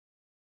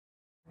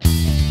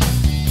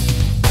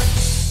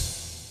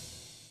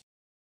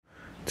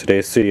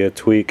Today's Cydia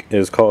tweak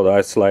is called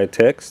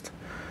iSlideText.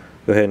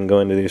 Go ahead and go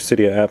into your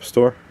Cydia App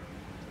Store.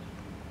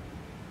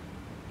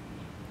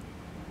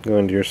 Go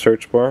into your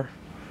search bar.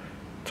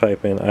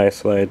 Type in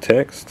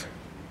iSlideText.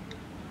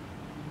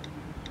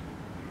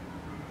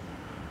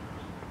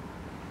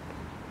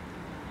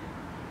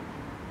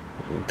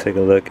 Take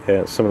a look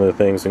at some of the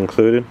things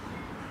included.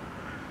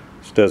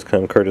 This does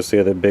come courtesy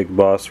of the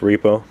BigBoss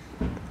repo.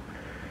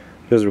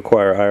 It does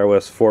require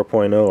iOS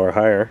 4.0 or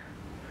higher.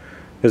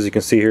 As you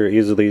can see here,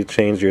 easily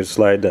change your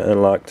slide to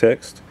unlock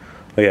text.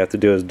 All you have to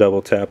do is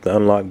double tap the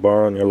unlock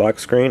bar on your lock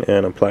screen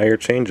and apply your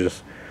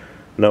changes.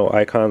 No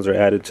icons are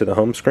added to the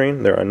home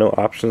screen. There are no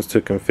options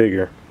to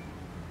configure.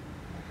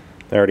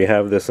 I already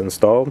have this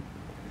installed.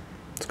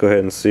 Let's go ahead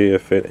and see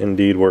if it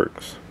indeed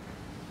works.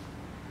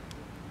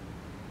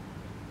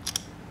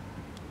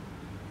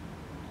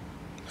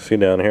 See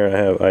down here I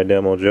have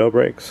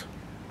iDemoJailbreaks.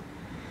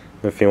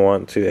 If you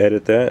want to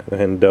edit that, go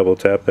ahead and double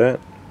tap that.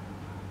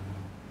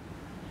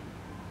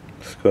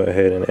 Let's go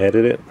ahead and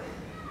edit it.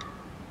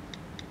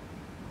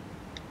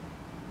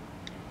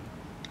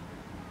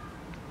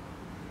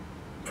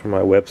 From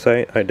my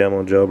website,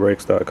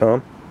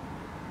 iDemoJailbreaks.com.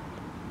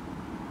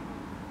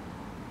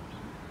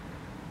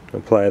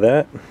 Apply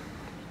that.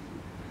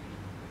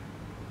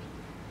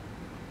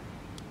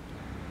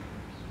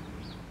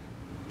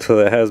 So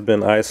that has been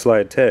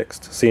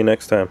iSlideText. See you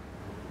next time.